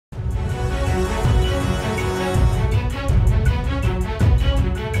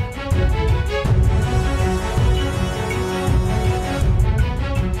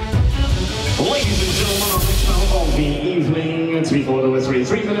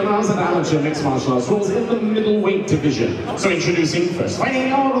3 million rounds in amateur mixed martial arts rules in the middleweight division. So introducing first, fighting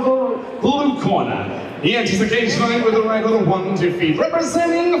out of the blue corner. He enters the cage fight with a record of 1 defeat,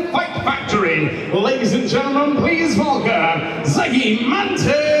 representing Fight Factory. Ladies and gentlemen, please welcome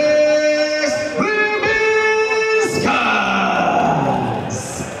Zygimantas Ribinskas.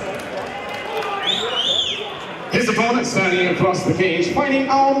 His opponent standing across the cage, fighting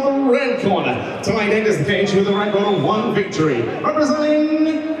out of the red corner. Tonight enters the cage with a record of 1 victory, representing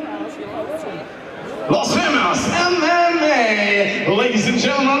Los Ribinskas and Moutombo. Ladies and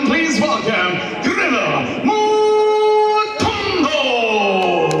gentlemen, please welcome Grivel, Moutombo.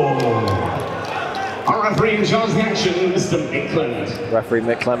 Our referee in charge of the action, Mr. Mick Clement. Referee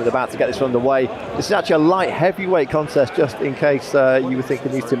Mick Clement about to get this one underway. This is actually a light heavyweight contest, just in case you were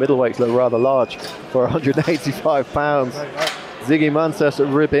thinking these two middleweights look rather large. For 185 pounds, Zygimantas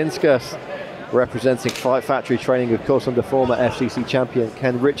Ribinskas, representing Fight Factory, training of course under former FCC champion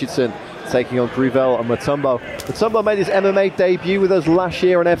Ken Richardson, taking on Grivel and Moutombo. Moutombo made his MMA debut with us last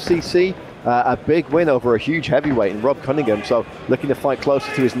year on FCC. A big win over a huge heavyweight in Rob Cunningham, so looking to fight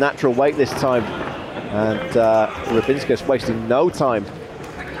closer to his natural weight this time. And Ribinskas wasting no time.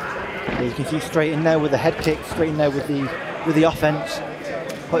 You can see straight in there with the head kick, straight in there with the offense,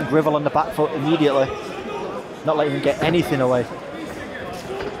 putting Grivel on the back foot immediately, not letting him get anything away.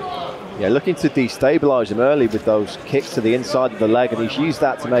 Yeah, looking to destabilise him early with those kicks to the inside of the leg, and he's used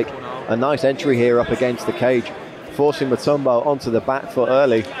that to make a nice entry here up against the cage, forcing Moutombo onto the back foot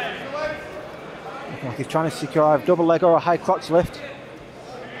early. Looking like he's trying to secure a double leg or a high crotch lift.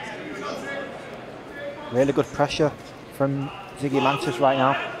 Really good pressure from Zygimantas right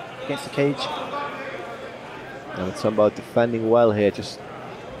now against the cage. And Moutombo defending well here, just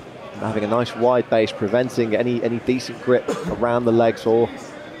having a nice wide base, preventing any decent grip around the legs or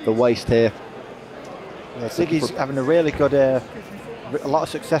the waist here. Yeah, Ziggy's having a really good, a lot of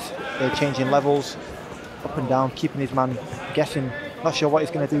success changing levels, up and down, keeping his man guessing, not sure what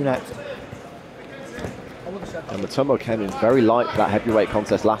he's going to do next. And Moutombo came in very light for that heavyweight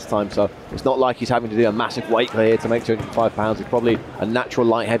contest last time, so it's not like he's having to do a massive weight clear to make 205 pounds. He's probably a natural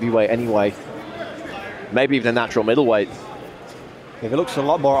light heavyweight anyway, maybe even a natural middleweight. Yeah, he looks a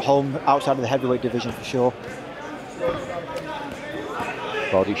lot more at home outside of the heavyweight division for sure.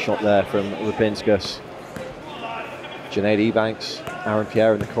 Body shot there from Ribinskas. Junaid Ebanks, Aaron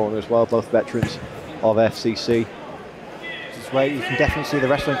Pierre in the corner as well, both veterans of FCC. This is where you can definitely see the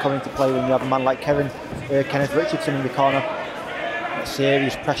wrestling coming into play when you have a man like Kenneth Richardson in the corner.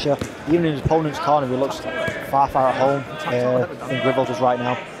 Serious pressure. Even in his opponent's corner, he looks far at home than Grivel does right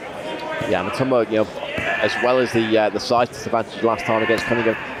now. Yeah, Moutombo, you know, as well as the size disadvantage last time against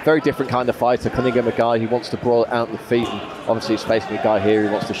Cunningham, very different kind of fighter. Cunningham, a guy who wants to brawl out on the feet, and obviously he's facing a guy here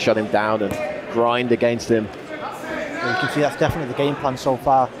who wants to shut him down and grind against him. Yeah, you can see that's definitely the game plan so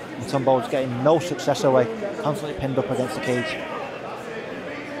far. Moutombo's getting no success away, constantly pinned up against the cage.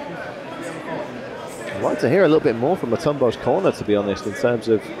 I'd like to hear a little bit more from Moutombo's corner, to be honest, in terms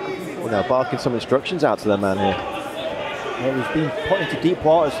of, you know, barking some instructions out to their man here. Yeah, he's been put into deep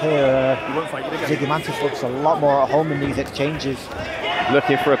waters here. Zygimantas looks a lot more at home in these exchanges.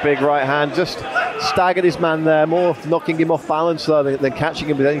 Looking for a big right hand, just staggered his man there, more knocking him off balance though than catching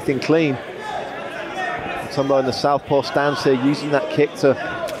him with anything clean. Moutombo in the southpaw stance here, using that kick to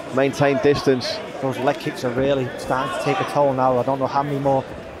maintain distance. Those leg kicks are really starting to take a toll now. I don't know how many more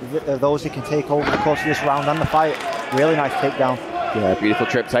of those he can take over the course of this round and the fight. Really nice takedown. Yeah, beautiful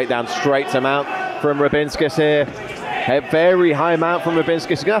trip takedown straight to mount from Ribinskas here. A very high mount from Ribinskas.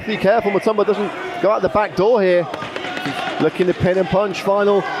 He's going to have to be careful Moutombo doesn't go out the back door here. Looking to pin and punch.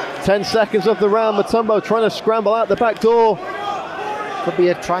 Final 10 seconds of the round. Moutombo trying to scramble out the back door. Could be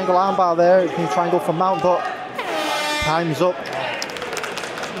a triangle armbar there. It can triangle from mount, but time's up.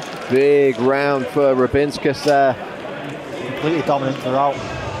 Big round for Ribinskas there. Completely dominant throughout.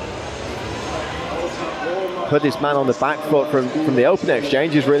 Put his man on the back foot from the opening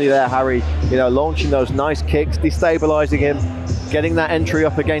exchanges really there, Harry. You know, launching those nice kicks, destabilising him, getting that entry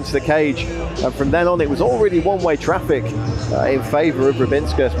up against the cage. And from then on, it was already one-way traffic in favour of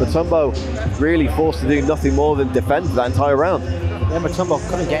Ribinskas. Moutombo really forced to do nothing more than defend that entire round. Yeah, Moutombo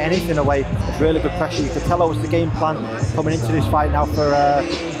couldn't get anything away. Really good pressure. You could tell that was the game plan coming into this fight now for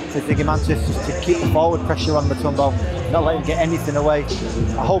Zygimantas, just to keep the forward pressure on Moutombo, not let him get anything away.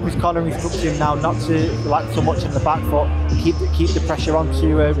 I hope his corner instructs him now not to relax so much on the back foot, keep the pressure on to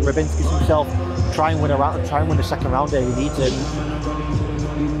Ribinskas himself, try and win the second round here. He needs it.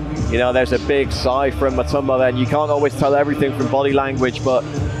 You know, there's a big sigh from Moutombo then. You can't always tell everything from body language, but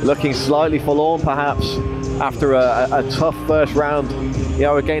looking slightly forlorn perhaps after a tough first round, you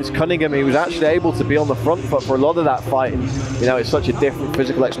know, against Cunningham. He was actually able to be on the front foot for a lot of that fight, and you know, it's such a different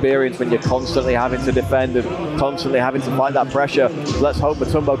physical experience when you're constantly having to defend and constantly having to fight that pressure. So let's hope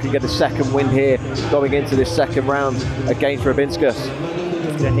Moutombo can get a second win here going into this second round against Ribinskas.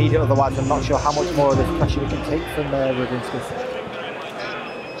 He's going to need it, otherwise I'm not sure how much more of this pressure we can take from Ribinskas.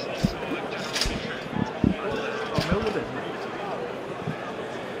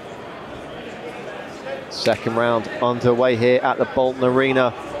 Second round underway here at the Bolton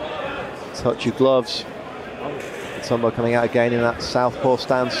Arena. Touch your gloves. Moutombo coming out again in that southpaw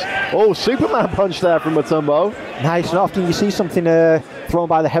stance. Oh, Superman punch there from Moutombo. Nice, not often you see something thrown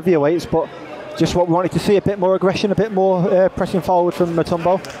by the heavyweights, but just what we wanted to see, a bit more aggression, a bit more pressing forward from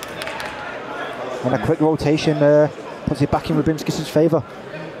Moutombo. And a quick rotation puts it back in Ribinskas' favour.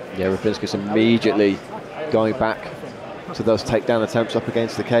 Yeah, Ribinskas immediately going back to those takedown attempts up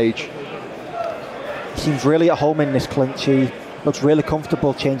against the cage. He seems really at home in this clinch. He looks really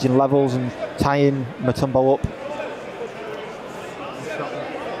comfortable changing levels and tying Moutombo up.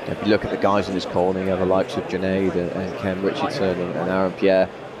 If you look at the guys in his corner, you have the likes of Junaid and Ken Richardson and Aaron Pierre.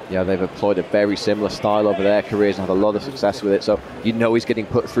 Yeah, they've employed a very similar style over their careers and had a lot of success with it. So you know he's getting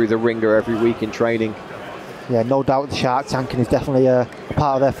put through the ringer every week in training. Yeah, no doubt the shark tanking is definitely a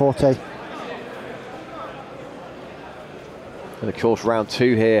part of their forte. And of course, round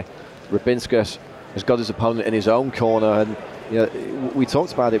two here, Ribinskas has got his opponent in his own corner, and you know, we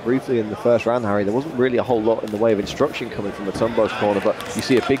talked about it briefly in the first round, Harry. There wasn't really a whole lot in the way of instruction coming from Moutombo's corner, but you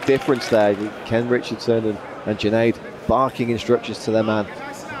see a big difference there. Ken Richardson and Junaid barking instructions to their man,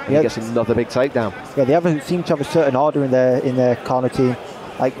 and he gets another big takedown. Yeah, they haven't seemed to have a certain order in their corner team.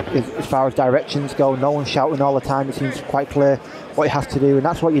 Like as far as directions go, no one's shouting all the time. It seems quite clear what he has to do, and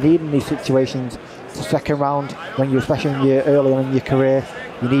that's what you need in these situations. The second round, especially when you're early on in your career,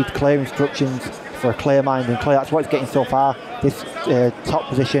 you need clear instructions for a clear mind, and clear. That's what it's getting so far. This top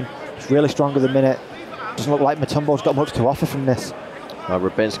position is really strong at the minute. Doesn't look like Moutombo's got much to offer from this.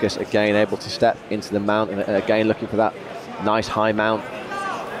 Ribinskas again able to step into the mount, and again looking for that nice high mount.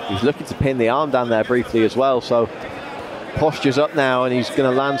 He's looking to pin the arm down there briefly as well, so posture's up now, and he's going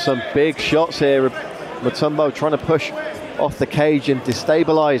to land some big shots here. Moutombo trying to push off the cage and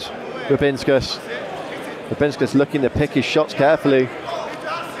destabilize Ribinskas. Ribinskas looking to pick his shots carefully.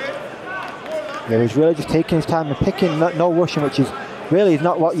 Yeah, he's really just taking his time and picking, no rushing, which is really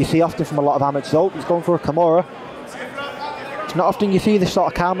not what you see often from a lot of amateurs. Oh, he's going for a Kimura. It's not often you see this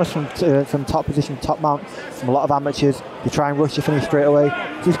sort of calmness from top position, top mount, from a lot of amateurs. They try and rush the finish straight away.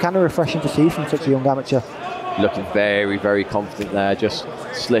 It's kind of refreshing to see from such a young amateur. Looking very, very confident there, just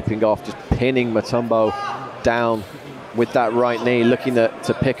slipping off, just pinning Moutombo down with that right knee, looking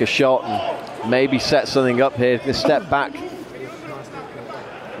to pick a shot and maybe set something up here. This step back.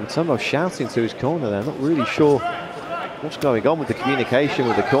 Moutombo shouting to his corner there, not really sure what's going on with the communication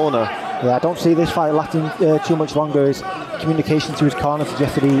with the corner. Yeah, I don't see this fight lasting too much longer. His communication to his corner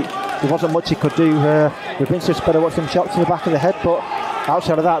suggested there wasn't much he could do. Ribinskas better watch some shots in the back of the head, but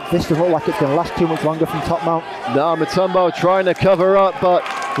outside of that, this doesn't look like it's going to last too much longer from top mount. No, Moutombo trying to cover up, but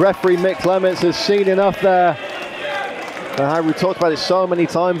referee Mick Clements has seen enough there. And how we talked about it so many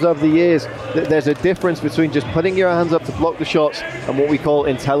times over the years, that there's a difference between just putting your hands up to block the shots and what we call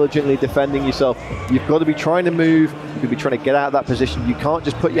intelligently defending yourself. You've got to be trying to move, you've got to be trying to get out of that position. You can't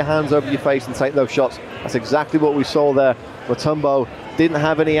just put your hands over your face and take those shots. That's exactly what we saw there. Moutombo didn't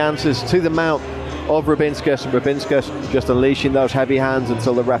have any answers to the mount of Ribinskas, and Ribinskas just unleashing those heavy hands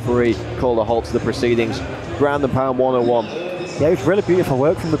until the referee called a halt to the proceedings. Ground and pound 101. Yeah, it was really beautiful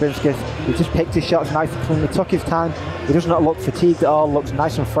work from Ribinskas. He just picked his shots nice and clean. He took his time. He does not look fatigued at all. Looks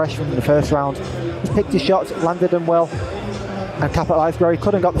nice and fresh from the first round. Just picked his shots, landed them well, and capitalised where he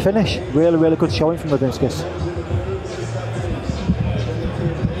could and got the finish. Really, really good showing from Ribinskas.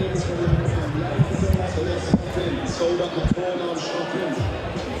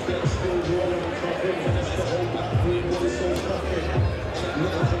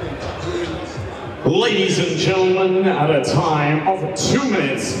 Ladies and gentlemen, at a time of 2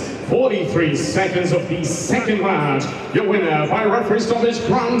 minutes, 43 seconds of the second round, your winner by referee stoppage,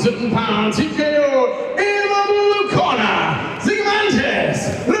 ground and pound, TKO in the blue corner,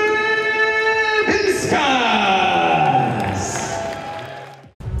 Zygimantas, Ribinskas.